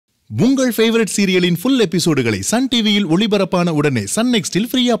உங்கள் favourite சீரியலின் full எபிசோடுகளை Sun டிவியில் ஒளிபரப்பான உடனே சன் நெக்ஸ்டில்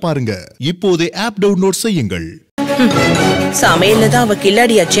ஃப்ரீயா பாருங்க. இப்போதே ஆப் டவுன்லோட் செய்யுங்கள். சமையல்ல தான் அவ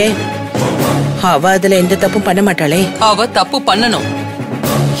கில்லாடியாச்சே. அவ அதுல எந்த தப்பும் பண்ண மாட்டாளே. அவ தப்பு பண்ணணும்,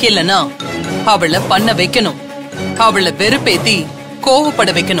 இல்லனா அவளை பண்ண வைக்கணும். அவளை வெறுப்பேத்தி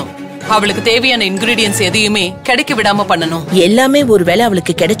கோவப்பட வைக்கணும். அவளுக்கு தேவையான இன்கிரீடியன்ஸ் எதையுமே கிடைக்க விடாம பண்ணணும். எல்லாமே ஒருவேளை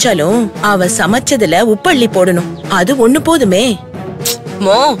அவளுக்கு கிடைச்சாலும் அவ சமைச்சதுல உப்பள்ளி போடணும். அது ஒண்ணு போதுமே.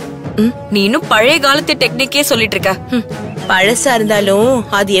 மோ, நீ இன்னும் பழைய காலத்து டெக்னிக்கே சொல்லிட்டு இருக்க. பழசா இருந்தாலும்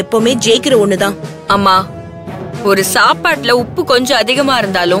அது எப்பவுமே ஜெயிக்கிற ஒண்ணுதான். அம்மா, ஒரு சாப்பாட்டுல உப்பு கொஞ்சம் அதிகமா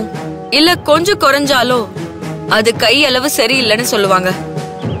இருந்தாலும் இல்ல கொஞ்சம் குறைஞ்சாலோ அது கை அளவு சரியில்லைன்னு சொல்லுவாங்க.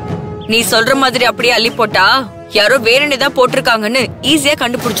 நீ சொல்ற மாதிரி அப்படியே அள்ளி போட்டா யாரோ வேறனேதான் போட்டிருக்காங்கன்னு ஈஸியா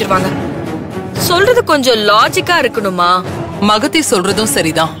கண்டுபிடிச்சிருவாங்க. சொல்றது கொஞ்சம் லாஜிக்கா இருக்கணுமா? மகதி சொல்றதும்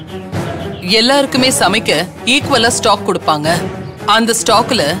சரிதான். எல்லாருக்குமே சமைக்க ஈக்குவலா ஸ்டாக் கொடுப்பாங்க. அந்த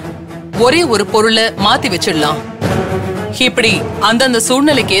ஸ்டாக்ல ஒரே ஒரு பொருளை மாத்தி வச்சிடலாம். இப்படி அந்தந்த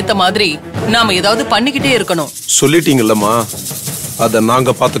சூழ்நிலைக்கு ஏத்த மாதிரி நாம ஏதாவது பண்ணிக்கிட்டே இருக்கணும். சொல்லிட்டீங்கல்லம்மா, அத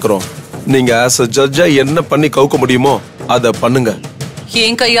நாங்க பாத்துக்கிறோம். நீங்க ஆஸ் a ஜட்ஜா என்ன பண்ணி கவுக்க முடியுமோ அத பண்ணுங்க.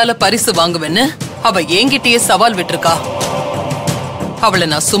 என் கையால பரிசு வாங்குவேன்னு அவ என்கிட்டயே சவால் விட்டுருக்கா. அவளை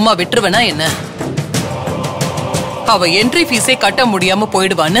நான் சும்மா விட்டுருவேனா என்ன? அவ என்ட்ரி ஃபீஸே கட்ட முடியாம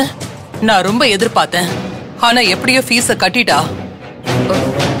போயிடுவான்னு நான் ரொம்ப எதிர்பார்த்தேன். ஆனா எப்படியோ ஃபீஸ கட்டிட்டா.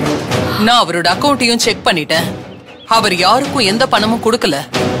 நான் அவரோட அக்கௌண்ட்டையும் செக் பண்ணிட்டேன். அவர் யாருக்கும் எந்த பணமும் கொடுக்கல.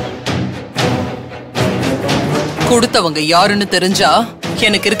 கொடுத்தவங்க யாருன்னு தெரிஞ்சா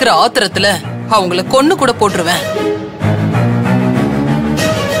எனக்கு இருக்கிற ஆத்திரத்துல அவங்கள கொன்னு கூட போட்டுருவேன்.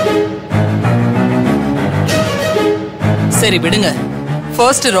 சரி விடுங்க,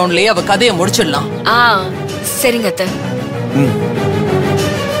 ஃபர்ஸ்ட் ரவுண்ட்லயே அவ கதையை முடிச்சிடலாம். சரிங்க அத்தை.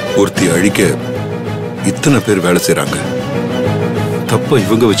 ஒருத்தி அழிக்க இத்தனை பேர் வேலை செய்யறாங்க. தப்ப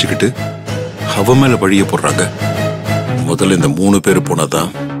இவங்க வச்சுக்கிட்டு அவ மேல பழிய போடுறாங்க. முதல்ல இந்த 3 பேர் போனாதான்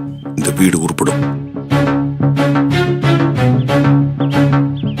இந்த வீடு உருப்படும்.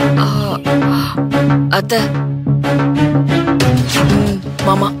 அத்தை,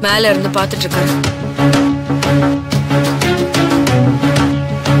 மாமா மேல இருந்து பாத்துட்டு இருக்காரு.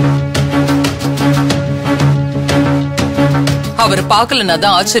 அவர் பாக்கலன்னா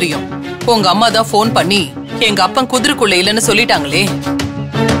தான் ஆச்சரியம். உங்க அம்மா தான் போன் பண்ணி எங்க அப்பன் குதிரைக்குள்ள இல்லன்னு சொல்லிட்டாங்களே.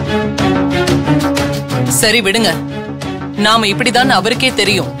 சரி விடுங்க, நாம இப்படிதான் அவருக்கே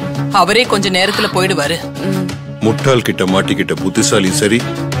தெரியும். அவரே கொஞ்ச நேரத்துல போயிடுவாரு. முட்டாள் கிட்ட மாட்டிக்கிட்ட புத்திசாலி சரி,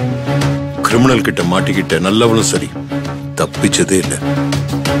 கிரிமினல் கிட்ட மாட்டிக்கிட்ட நல்லவனும் சரி, தப்பிச்சதே இல்ல.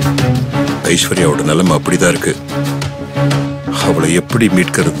 ஐஸ்வர்யாவோட நிலைமை அப்படிதான் இருக்கு. அவளை எப்படி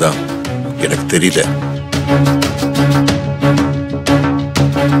மீட்கிறது தான் எனக்கு தெரியல.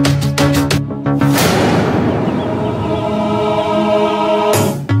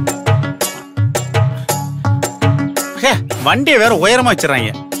 வண்டியை வேற உயரமா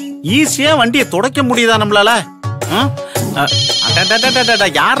வச்சிடறாங்க. ஈஸியா வண்டியை துடைக்க முடியுதா நம்மளால?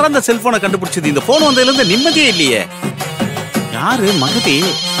 யாரா அந்த செல்போனை கண்டுபிடிச்சது? இந்த போன் வந்ததுல இருந்து நிம்மதியே இல்லையே. யாரு மகதி?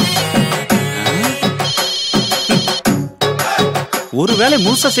 ஒரு வேலை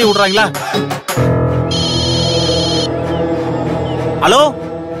முழுசா செய்ய விடுறாங்களா? ஹலோ,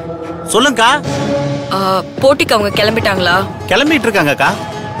 சொல்லுங்கக்கா. போட்டிக்கு அவங்க கிளம்பிட்டாங்களா? கிளம்பிட்டு இருக்காங்கக்கா.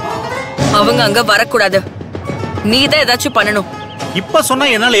 அவங்க அங்க வரக்கூடாது. நீதான் ஏதாச்சும் பண்ணணும். இப்ப சொன்னா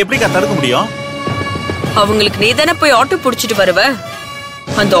என்னால எப்படிக்கா தடுக்க முடியும்? அவங்களுக்கு நீ தானே போய் ஆட்டோ புடிச்சிட்டு வருவ.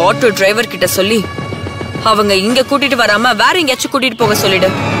 அந்த ஆட்டோ டிரைவர் கிட்ட சொல்லி அவங்க இங்க கூட்டிட்டு வராம வேற எங்கேயாச்சும் கூட்டிட்டு போக சொல்லிடு.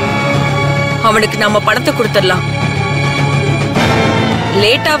 அவனுக்கு நம்ம பணத்தை கொடுத்துடலாம்.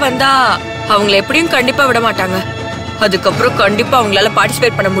 லேட்டா வந்தா அவங்கள எப்படியும் கண்டிப்பா விட மாட்டாங்க. அதுக்கப்புறம் கண்டிப்பா அவங்களால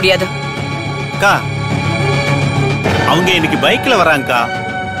பார்ட்டிசிபேட் பண்ண முடியாது. அவங்க இன்னைக்கு பைக்ல வராங்கக்கா.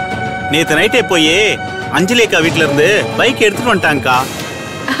 நேத்து நைட்டே போய் அஞ்சலி அக்கா வீட்டுல இருந்து பைக் எடுத்துட்டு வந்துட்டாங்கக்கா.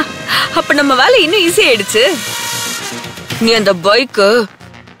 அப்ப நம்ம வேலை இன்னும் ஈஸி ஆயிடுச்சு. நீ அந்த பைக்கு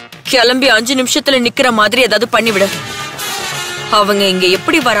கிளம்பி 5 நிமிஷத்துல நிக்கிற மாதிரி ஏதாவது பண்ணிவிட. அவங்க இங்க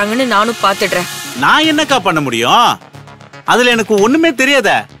எப்படி வராங்கன்னு நானும் பாத்துடுறேன். நான் என்னக்கா பண்ண முடியும்? அதுல எனக்கு ஒண்ணுமே தெரியாத.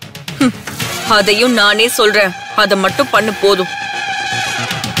 அதையும் நானே சொல்றேன். அத மட்டும் பண்ணு போதும்.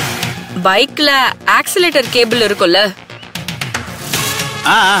 பைக்ல ஆக்சிலேட்டர் கேபிள் இருக்குல்ல?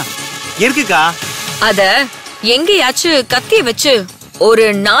 இருக்குக்கா. அத எங்கேயாச்சும் கத்திய வச்சு ஒரு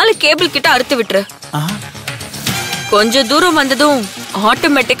 4 கேபிள் கிட்ட அறுத்து விட்டுரு. கொஞ்ச தூரம் வந்ததும்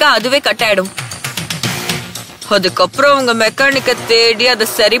ஆட்டோமேட்டிக்கா அதுவே கட் ஆயிடும். அதுக்கப்புறம் உங்க மெக்கானிக்க தேடி அதை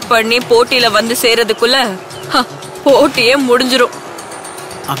சரி பண்ணி போட்டியில வந்து சேர்றதுக்குள்ள போட்டியே முடிஞ்சிரும்.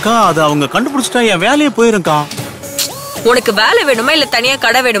 அக்கா, அது அவங்க கண்டுபிடிச்சிட்டா என் வேலையே போயிருக்கா. உனக்கு வேலை வேணுமா இல்ல தனியா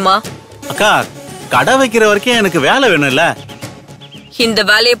கடை வேணுமா? அக்கா, கடை வைக்கிற வரைக்கும் எனக்கு வேலை வேணும்ல. இந்த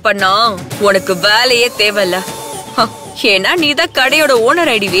வேலையை பண்ணா உனக்கு வேலையே தேவையில்ல. ஏன்னா நீதான் கடையோட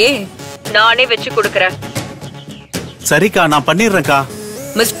ஓனர் ஐடிவே. நானே வச்சு கொடுக்கறேன். சரிக்கா, நான் பண்ணிடுறேன்க்கா.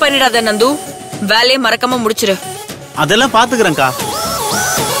 மிஸ் பண்ணிடாத நந்து, வேலையை மறக்காம முடிச்சிரு. அதெல்லாம் பாத்துக்கிறேன்க்கா.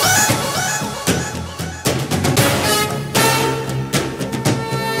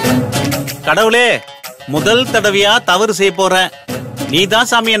 கடவுளே, முதல் தடவையா தவறு செய்ய போறேன். நீதான்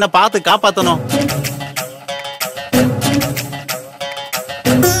சாமி என்ன பார்த்து காப்பாத்தணும்.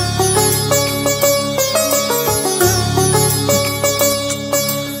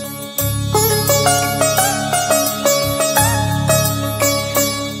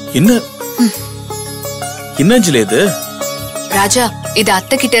 என்ன அஞ்சலி இது? ராஜா, இது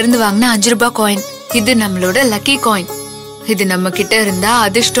அத்தை கிட்ட இருந்து வாங்கின 5 ரூபாய் காயின். இது நம்மளோட லக்கி காயின். இது நம்ம கிட்ட இருந்தா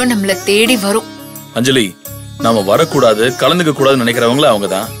அதிர்ஷ்டம் நம்மள தேடி வரும். அஞ்சலி, நாம வரக்கூடாது, கலந்துக்க கூடாதுன்னு நினைக்கிறவங்கள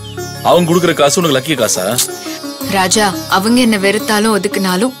அவங்கதான். அவங்க கொடுக்கற காசு உனக்கு லக்கி காசா? ராஜா, அவங்க என்ன வெறுத்தாலும்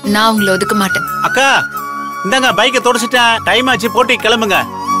ஒதுக்குனாலும் நான் அவங்கள ஒதுக்க மாட்டேன். அக்கா, இந்தாங்க பைக்கை தொடச்சிட்டேன். டைம் ஆச்சு, போட்டி கிளம்புங்க.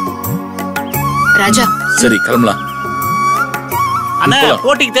 ராஜா, சரி கிளம்பலாம். அண்ணா,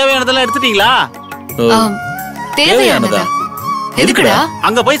 போட்டிக்கு தேவையானதெல்லாம் எடுத்துட்டீங்களா? தேவையானதா? எதுக்குடா?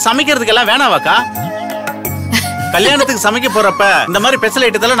 அங்க போய் சமைக்கிறதுக்கு எல்லாம் வேணாவாக்கா? கல்யாணத்துக்கு சமைக்க போறப்ப இந்த மாதிரி ஸ்பெஷல்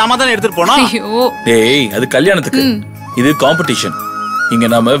ஐட்டத்தெல்லாம் நாம தானே எடுத்துட்டு போனோம். டேய், அது கல்யாணத்துக்கு. இது காம்படிஷன். இங்க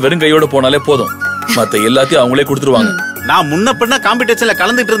நாம வெறும் கையோட போனாலே போதும். மத்த எல்லாத்தையும் அவங்களே கொடுத்துருவாங்க. நான் முன்ன பின்ன காம்படிஷன்ல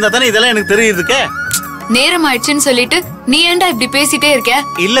கலந்துட்டு இருந்தா தானே இதெல்லாம் எனக்கு தெரியுதுக்கு. நேரம் ஆயிடுச்சுன்னு சொல்லிட்டு நீ ஏன்டா இப்படி பேசிட்டே இருக்க?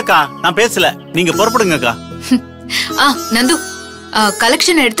 இல்லக்கா, நான் பேசல. நீங்க புறப்படுங்கக்கா. நந்து,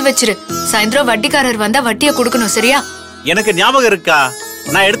 கலெக்ஷன் எடுத்து வச்சிரு. சாயந்தரம் வட்டிக்காரர் வந்தா வட்டியை கொடுக்கணும், சரியா? எனக்கு ஞாபகம் இருக்கா,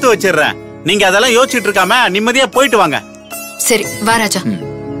 நான் எடுத்து வச்சிடுறேன். நீங்க அதெல்லாம் யோசிச்சுட்டு இருக்காம நிம்மதியா போயிட்டு வாங்க. சரி, வா ராஜா.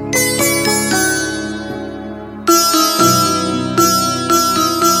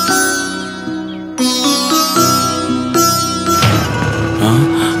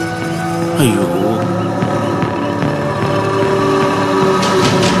 ஐயோ,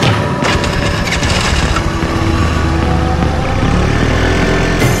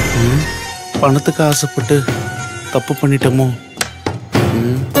 பணத்துக்கு ஆசைப்பட்டு தப்பு பண்ணிட்டோமோ?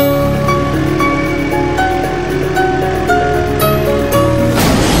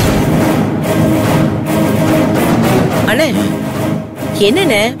 அண்ணே,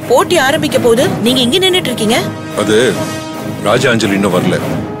 என்னென்ன போட்டி ஆரம்பிக்க போகுது, நீங்க இங்க நின்னுட்டு இருக்கீங்க? அது ராஜா அஞ்சலி இன்னும் வரல,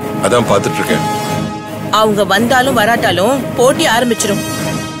 அதான் பாத்துட்டு இருக்கேன். அவங்க வந்தாலும் வராட்டாலும் போட்டி ஆரம்பிச்சிரும்.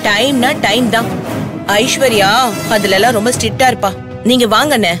 டைம்னா டைம் தான். ஐஸ்வர்யா அதுல எல்லாம் ரொம்ப ஸ்ட்ரிக்டா இருப்பா. நீங்க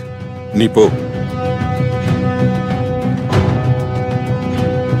வாங்க அண்ணே. நீ போ.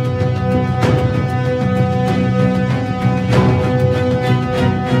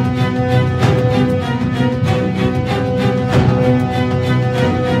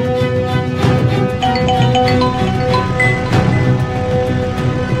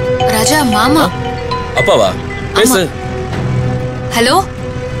 ராஜா, மாமா. அப்பாவா? பேசு. ஹலோ,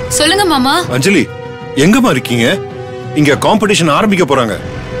 சொல்லுங்க மாமா. அஞ்சலி, எங்கம்மா இருக்கீங்க? இங்க காம்படிஷன் ஆரம்பிக்க போறாங்க.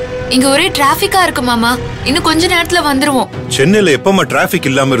 இங்க ஒரே டிராபிக்கா இருக்கு மாமா. இன்னும் கொஞ்ச நேரத்துல வந்துருவோம். சென்னையில எப்பமா டிராபிக்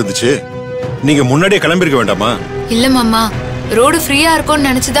இல்லாம இருந்துச்சு? நீங்க முன்னாடியே கிளம்பிருக்க வேண்டாமா? இல்ல மாமா, ரோடு ஃப்ரீயா இருக்கும்னு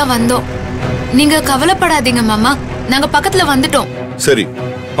நினைச்சுதான் வந்தோம். நீங்க கவலைப்படாதீங்க மாமா, நாங்க பக்கத்துல வந்துட்டோம். சரி,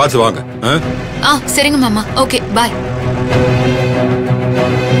 பாத்து வாங்க. சரிங்க மாமா. ஓகே, பாய்.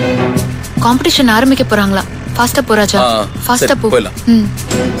 காம்படிஷன் ஆரம்பிக்க போறாங்களா? ஃபாஸ்டா போ ராஜா, ஃபாஸ்டா போ.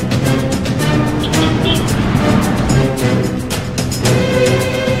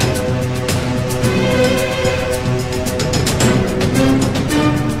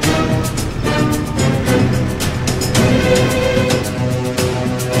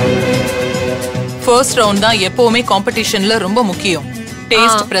 ஃபர்ஸ்ட் ரவுண்ட் தான் எப்பவுமே காம்படிஷன்ல ரொம்ப முக்கியம்.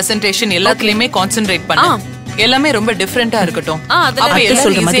 டேஸ்ட், பிரசன்டேஷன் எல்லாத்துலயுமே கான்சென்ட்ரேட் பண்ணு. எல்லாமே ரொம்ப டிஃபரண்டா இருக்கட்டும். அத்தை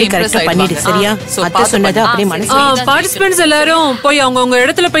சொல்ற மாதிரி கரெக்ட்டா பண்ணிடு, சரியா? அத்தை சொன்னதை அப்படியே மனசுல. பார்ட்டிசிபென்ட்ஸ் எல்லாரும் போய் அவங்க உங்க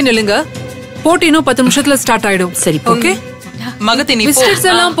இடத்துல போய் நில்லுங்க. போட்டி இன்னும் 10 நிமிஷத்துல ஸ்டார்ட் ஆயிடும். சரி, ஓகே? மகதி, நீ விசிட்டர்ஸ்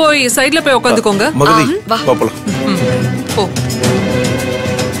எல்லாம் போய் சைடுல போய் உட்கார்ந்துக்கோங்க. மகதி, பாப்பலாம். போ.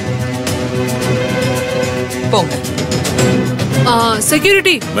 போங்க.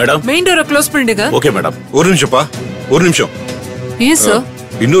 செக்யூரிட்டி மேடம், மெயின் டோரை க்ளோஸ் பண்ணிடுங்க. Okay madam. ஒரு நிமிஷம்ப்பா, ஒரு நிமிஷம். ஏன் சார்?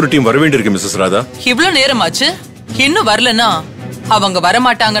 இன்னொரு டீம் வர வேண்டியிருக்கு மிஸ்ஸஸ் ராதா. இவ்வளவு நேரமாச்சு, இன்னும் வரலனா அவங்க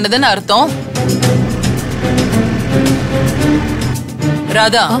வரமாட்டாங்கன்னு தானே அர்த்தம்.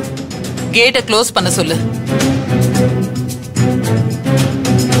 ராதா, கேட்டை க்ளோஸ் பண்ண சொல்லு.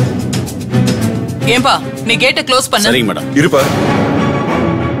 ஏன்பா, நீ கேட்டை க்ளோஸ் பண்ணு. சரிங்க மேடம். இருப்பா.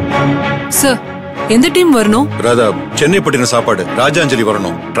 சார், எந்த டீம் வரணும்? ராதா, சென்னை பட்டின சாப்பாடு. ராஜா அஞ்சலி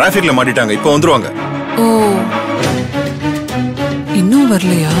வரணும். டிராபிக்ல மாட்டிட்டாங்க, இப்போ வந்துருவாங்க. ஓ, இன்னும்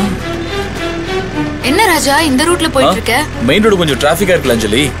வரலையா? என்ன ராஜா இந்த ரூட்ல போயிட்டு இருக்க? மெயின் ரோடு கொஞ்சம் டிராஃபிக்கா இருக்குல்ல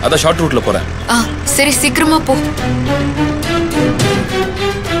அஞ்சலி, அதான் ஷார்ட் ரூட்ல போறேன். சரி சீக்கிரமா போ.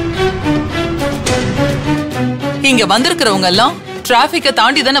 இங்க வந்திருக்கிறவங்க எல்லாம் டிராபிக்க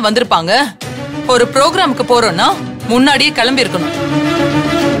தாண்டி தானே வந்திருப்பாங்க. ஒரு ப்ரோக்ராமுக்கு போறோம்னா முன்னாடியே கிளம்பி இருக்கணும்.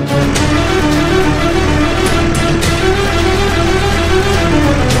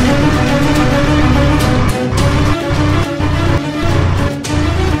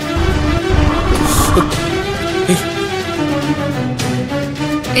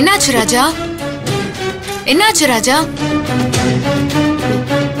 என்னாச்சு ராஜா? என்னாச்சு ராஜா?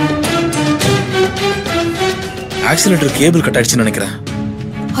 ஆக்சிலேட்டர் கேபிள் கட் ஆயிடுச்சுன்னு நினைக்கிறேன்.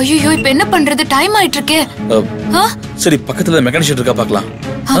 ஐயோ இப்ப என்ன பண்றது? டைம் ஆயிட்டு இருக்கே. சரி பக்கத்துல மெக்கானிக் இருக்கா பார்க்கலாம்.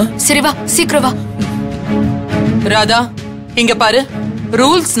 சரி வா சீக்கிரம் வா. ராதா இங்க பாரு,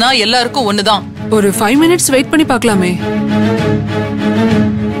 ரூல்ஸ்னா எல்லாருக்கும் ஒண்ணுதான். ஒரு 5 minutes வெயிட் பண்ணி பார்க்கலாமே.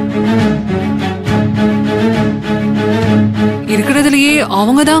 இருக்கிறதுலயே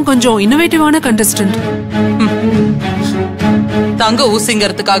அவங்க தான் கொஞ்சம் இன்னோவேட்டிவான கண்டஸ்டன்ட். தங்க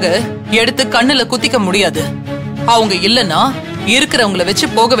ஊசிங்கிறதுக்காக எடுத்து கண்ணுல குத்திக்க முடியாது. அவங்க இல்லனா இருக்கிறவங்கள வச்சு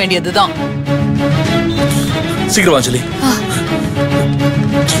போக வேண்டியதுதான். சீக்கிரம் அஞ்சலி,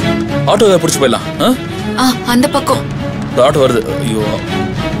 ஆட்டோ பிடிச்சு போயிடலாம். அந்த பக்கம் ஆட்டோ வருது. ஐயோ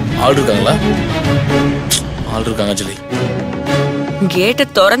ஆள் இருக்காங்களா? ஆள் இருக்காங்க அஞ்சலி. கேட்டை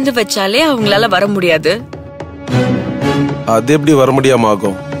திறந்து வச்சாலே அவங்களால வர முடியாது. அது எப்படி வர முடியாம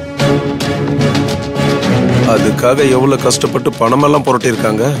ஆகும்? அதுக்காக எவ்வளவு கஷ்டப்பட்டு பணமெல்லாம்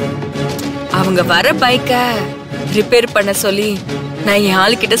புரட்டிருக்காங்க. அவங்க வர பைக்க ரிப்பேர் பண்ண சொல்லி நான் என்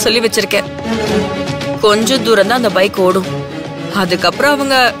ஆளுகிட்ட சொல்லி வச்சிருக்கேன். கொஞ்சம் தூரம் தான் அந்த பைக் ஓடும். அதுக்கப்புறம்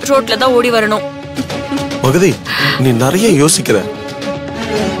அவங்க ரோட்ல தான் ஓடி வரணும். மகதி, நீ நிறைய யோசிக்கிற.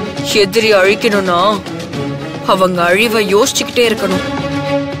 எதிரி அழிக்கணும்னா அவங்க அழிவை யோசிச்சுக்கிட்டே இருக்கணும்.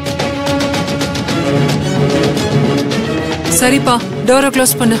 சரிப்பா, டோரை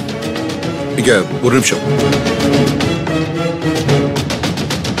க்ளோஸ் பண்ணு. இங்க ஒரு நிமிஷம்.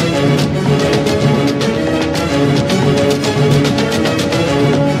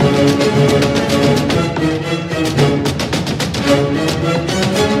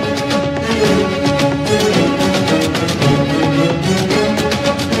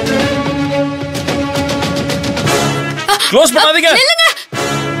 க்ளோஸ் பண்ணாதீங்க.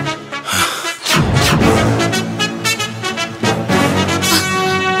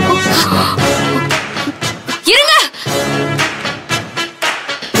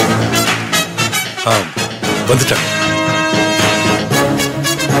 வந்துட்டாங்க.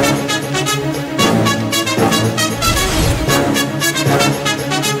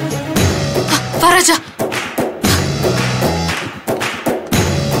 ராஜா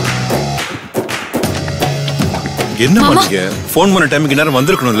என்ன பண்ணீங்க? போன் பண்ண டைமுக்கு நேரம்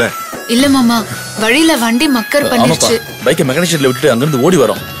வந்திருக்கணும்ல. இல்ல மாமா, வழியில வண்டி மக்கர் பண்ணிடுச்சு. பைக்கை மெக்கானிக் ஷெட்ல விட்டுட்டு அங்க இருந்து ஓடி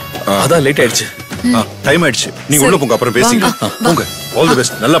வரோம். அதான் லேட் ஆயிடுச்சு. டைம் ஆயிடுச்சு. நீங்க உள்ள போங்க, அப்புறம் பேசிக்கலாம். போங்க. All the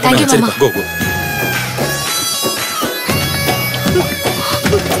best. நல்லா பண்ணுங்க. சரி கோ கோ.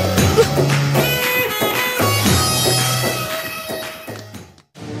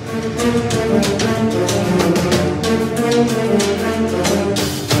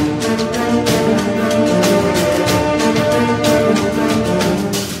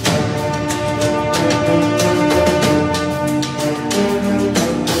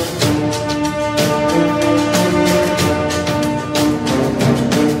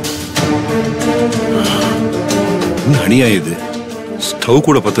 இது ஸ்டவ்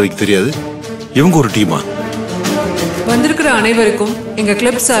கூட பத்த வைக்க தெரியாது. இவங்க ஒரு டீமா? வந்திருக்கிற அனைவருக்கும் எங்க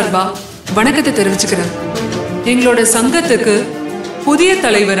கிளப் சார்பா வணக்கத்தை தெரிவிச்சுக்கிறேன். எங்களோட சங்கத்துக்கு புதிய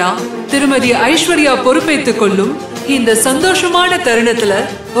தலைவரா திருமதி ஐஸ்வர்யா பொறுப்பேற்றுக் கொள்ளும் இந்த சந்தோஷமான தருணத்துல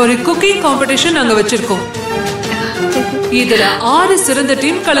ஒரு குக்கிங் காம்படிஷன் நாங்க வச்சிருக்கோம். இதுல 6 சிறந்த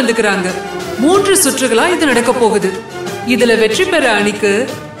டீம் கலந்துக்கிறாங்க. 3 சுற்றுகளா இது நடக்க போகுது. இதுல வெற்றி பெற அணிக்கு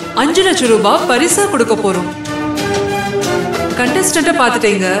 5 லட்சம் ரூபாய் பரிசா கொடுக்க போறோம். கண்டஸ்டன்ட்ட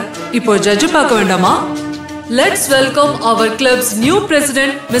பாத்துட்டீங்க, இப்போ ஜட்ஜ் பார்க்க வேண்டாமா? Let's welcome our club's new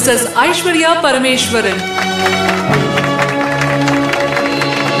president, Mrs. Aishwarya Parameshwaran.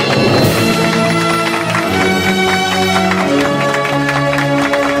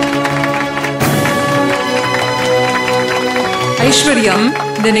 Aishwarya,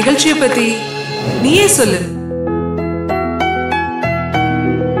 இந்த நிகழ்ச்சியை பத்தி நீயே சொல்லு.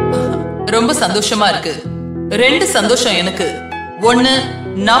 ரொம்ப சந்தோஷமா இருக்கு. 2 சந்தோஷம் எனக்கு. ஒன்னு,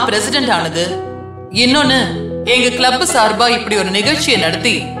 நான் பிரசிடென்ட் ஆனது. இன்னொன்னு, எங்க கிளப் சார்பா இப்படி ஒரு நிகழ்ச்சியை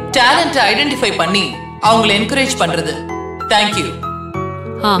நடத்தி டேலண்ட் ஐடென்டிஃபை பண்ணி அவங்களை என்கரேஜ் பண்றது. தேங்க்யூ.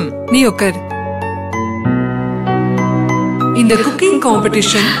 நீ உட்கார். இந்த குக்கிங்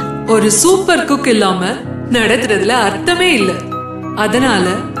காம்படிஷன் ஒரு சூப்பர் குக் இல்லாம நடத்துறதுல அர்த்தமே இல்ல. அதனால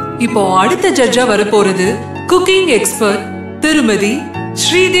இப்போ அடுத்த ஜட்ஜா வரப்போறது குக்கிங் எக்ஸ்பர்ட் திருமதி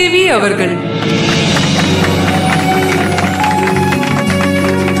ஸ்ரீதேவி அவர்கள்.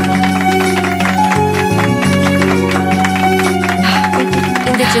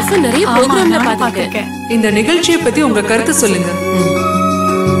 இந்த செஃப் நிறைய ப்ரோகிராம்ல பாத்துர்க்கேன். இந்த நிகழ்ச்சியை பத்தி உங்க கருத்து சொல்லுங்க.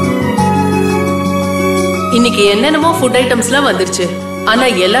 இன்னைக்கு என்னென்னமோ ஃபுட் ஐட்டம்ஸ்லாம் வந்துருச்சு. ஆனா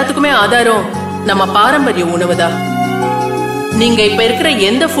எல்லாத்துக்குமே ஆதாரம் நம்ம பாரம்பரிய உணவுதான். நீங்க இப்ப இருக்கிற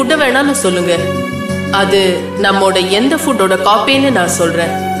எந்த ஃபுட்டை வேணாலும் சொல்லுங்க, அது நம்மோட எந்த ஃபுட்டோட காப்பின்னு நான்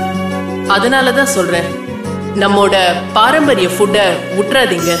சொல்றேன். அதனாலதான் சொல்றேன், நம்மோட பாரம்பரிய ஃபுட்டை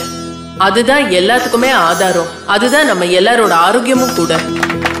விட்டுறாதீங்க. அதுதான் எல்லாத்துக்குமே ஆதாரம். அதுதான் நம்ம எல்லாரோட ஆரோக்கியமும் கூட.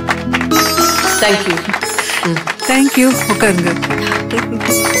 தேங்க்யூ. தேங்க்யூ. உட்காருங்க.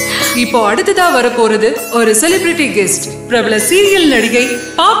 இப்போ அடுத்ததா வரப்போறது ஒரு செலிபிரிட்டி கெஸ்ட், பிரபல சீரியல் நடிகை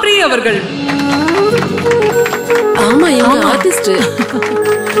பாப்ரி அவர்கள். ஆமா, இவங்க ஆர்டிஸ்ட்.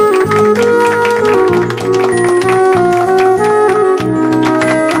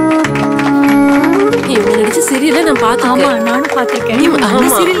 இவங்க நடிச்ச சீரியல்ல நான் பார்த்தேன். ஆமா, நானும் பார்த்திருக்கேன்.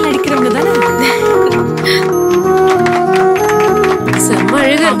 இவங்க சீரியல் நடிக்கிறவங்க தானே? செம்ம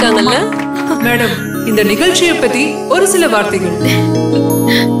அழகா இருக்காங்கல்ல மேடம். இந்த நிகழ்ச்சியை பத்தி ஒரு சில வார்த்தைகள்.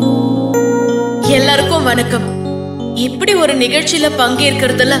 எல்லாருக்கும் வணக்கம். இப்படி ஒரு நிகழ்ச்சியில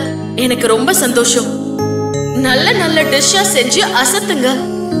பங்கேற்கிறதுல எனக்கு ரொம்ப சந்தோஷம். நல்ல நல்ல டிஷ்ஷா செஞ்சு அசத்துங்க.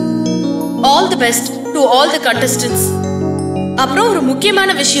 All the best to all the contestants. அப்புறம் ஒரு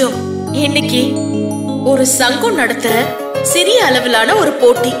முக்கியமான விஷயம், இன்னைக்கு ஒரு சங்கம் நடத்துற சிறிய அளவிலான ஒரு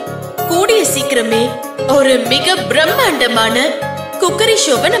போட்டி. கூடிய சீக்கிரமே ஒரு மிக பிரம்மாண்டமான குக்கரி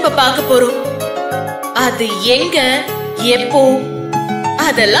ஷோவை நம்ம பார்க்க போறோம். அது எங்க, எப்போ,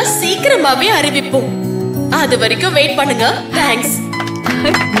 அதெல்லாம் சீக்கிரமாவே அறிவிப்போம். அது வரைக்கும் வெயிட் பண்ணுங்க. தேங்க்ஸ்.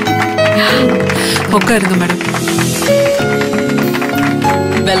 உட்காருங்க மேடம்.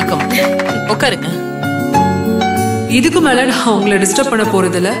 வெல்கம். உட்காருங்க. இதுக்கு மேல நான் உங்களை டிஸ்டர்ப் பண்ண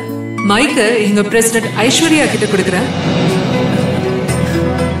போறதுல மைக்க எங்க பிரசிடென்ட் ஐஸ்வர்யா கிட்ட கொடுக்கிறேன்.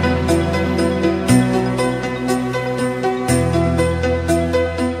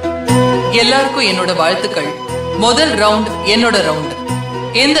 எல்லாருக்கும் என்னோட வாழ்த்துக்கள். முதல் ரவுண்ட் என்னோட ரவுண்ட்.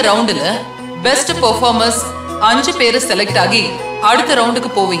 இந்த ரவுண்டுல பெஸ்ட் பெர்ஃபார்மர்ஸ் 5 பேரு செலக்ட் ஆகி அடுத்த ரவுண்டுக்கு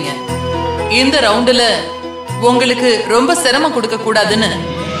போவீங்க. இந்த ரவுண்டுல உங்களுக்கு ரொம்ப சிரமம் கொடுக்க கூடாதுன்னு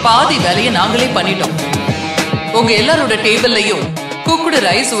பாதி வேலையை நாங்களே பண்ணிட்டோம். உங்க எல்லாரோட டேபிள்லயும் குக்குடு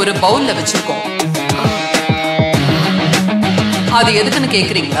ரைஸ் ஒரு பவுல்ல வச்சிருக்கோம். அது எதுக்குன்னு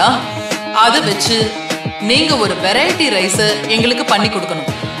கேக்குறீங்களா? அதை வச்சு நீங்க ஒரு வெரைட்டி ரைஸ் எங்களுக்கு பண்ணி கொடுக்கணும்.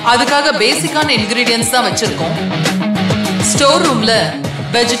 அதுக்காக பேசிக்கான இன்கிரீடியன்ஸ் தான் வச்சிருக்கோம். ஸ்டோர் ரூம்ல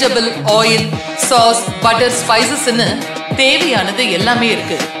வெஜிடபிள், ஆயில், சாஸ், பட்டர், ஸ்பைசஸ்ன்னு தேவையானது எல்லாமே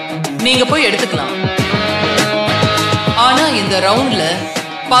இருக்கு. நீங்க போய் எடுத்துக்கலாம். ஆனா இந்த ரவுண்ட்ல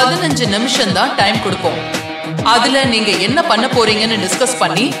 15 நிமிஷம் தான் டைம் கொடுப்போம். அதுல நீங்க என்ன பண்ண போறீங்கன்னு டிஸ்கஸ்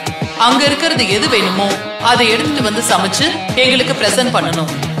பண்ணி அங்க இருக்கிறது எது வேணுமோ அதை எடுத்துட்டு வந்து சமைச்சு எங்களுக்கு பிரசன்ட்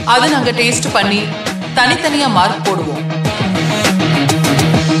பண்ணணும். அதை நாங்க டேஸ்ட் பண்ணி தனித்தனியா மார்க் போடுவோம்.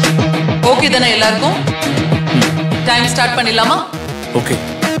 ஓகே தானே எல்லாருக்கும்? டைம் ஸ்டார்ட் பண்ணிடலாமா? Okay.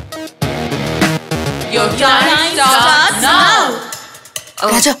 Your time starts now.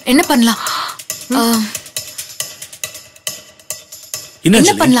 ராஜா, என்ன பண்ணலாம்?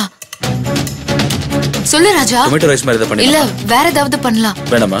 என்ன பண்ணலாம்? சொல்லு ராஜா. டொமேட்டோ ரைஸ் மாதிரி ஏதாவது இல்ல பண்ணலாம். வேற ஏதாவது பண்ணலாம்.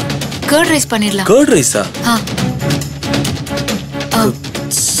 வேணாமா? கர்ட் ரைஸ் பண்ணிடலாம். கர்ட் ரைஸா?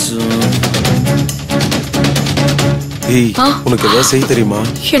 ஏய், உனக்கு ஏதாவது செய்ய தெரியுமா?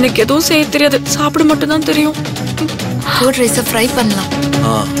 எனக்கு எதுவும் செய்ய தெரியாது, சாப்பிட மட்டும் தான் தெரியும். கர்ட் ரைஸை ஃப்ரை பண்ணலாம்.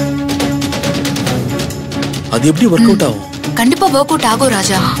 அது எப்படி ஒர்க் அவுட் ஆகும்? கண்டிப்பா ஒர்க் அவுட் ஆகும்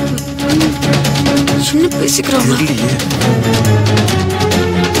ராஜா. என்ன பேசிக்கிறோம்?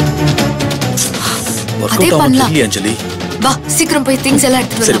 அதே பண்ணலாம். அஞ்சலி, வா சீக்கிரம் போய் திங்ஸ் எல்லாம்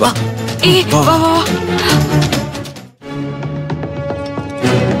எடுத்துட்டு வா. ஏய் வா வா வா.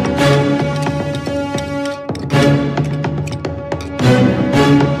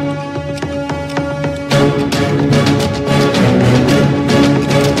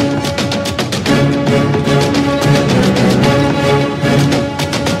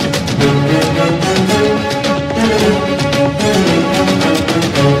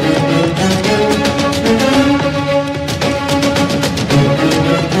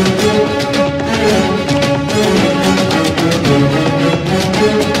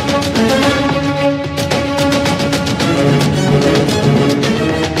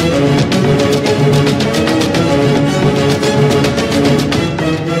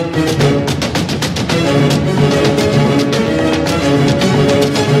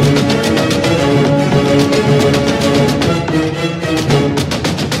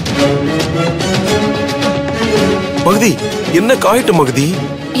 மகதி என்ன காயிட்டு மகதி?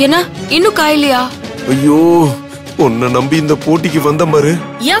 என்ன இன்னும் காயலையா? ஐயோ உன்னை நம்பி இந்த போட்டிக்கு வந்த பாரு.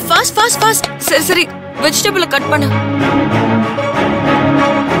 ஃபாஸ்ட். சரி சரி வெஜிடபிள கட் பண்ணு.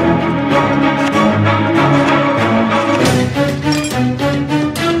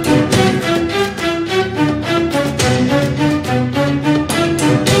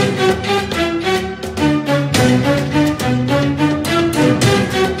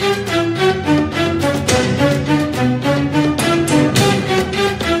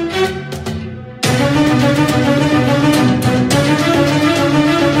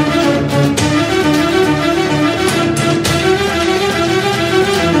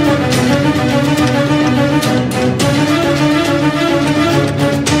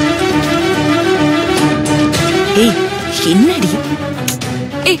 என்னடி?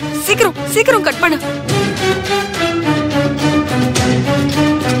 ஏய் சீக்கிரம் கட் பண்ணு.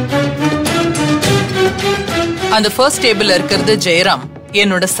 அந்த ஃபர்ஸ்ட் டேபிள்ல இருக்கிறது ஜெயராம்,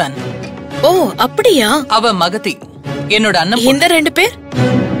 என்னோட சன். ஓ அப்படியா? அவ மகதி, என்னோட அண்ணன். இந்த 2 பேர்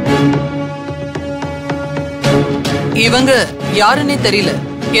இவங்க யாருன்னே தெரியல,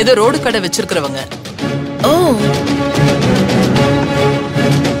 ஏதோ ரோடு கடை வச்சிருக்கிறவங்க. ஓ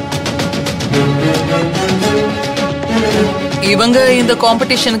இவங்க இந்த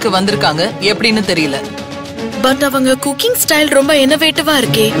காம்படிஷனுக்கு வந்திருக்காங்க, எப்படின்னு தெரியல. பட் அவங்க குக்கிங் ஸ்டைல் ரொம்ப இன்னோவேட்டிவா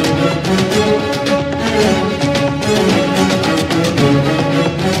இருக்கே.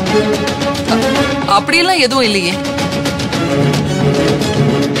 அப்படியெல்லாம் எதுவும் இல்லையே.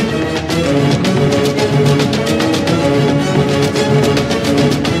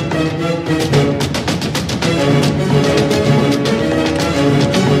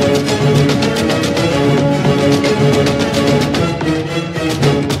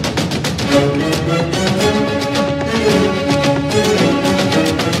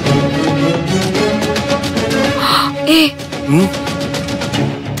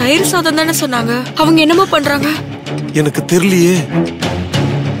 தயிர் சாதம் தானே சொன்னாங்க, அவங்க என்னமோ பண்றாங்க. எனக்கு தெரியலையே.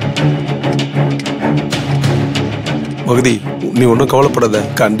 மகதி நீ ஒன்னும் கவலைப்படாத,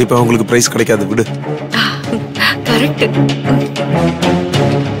 கண்டிப்பா உங்களுக்கு பிரைஸ் கிடைக்காது, விடு. கரெக்ட்.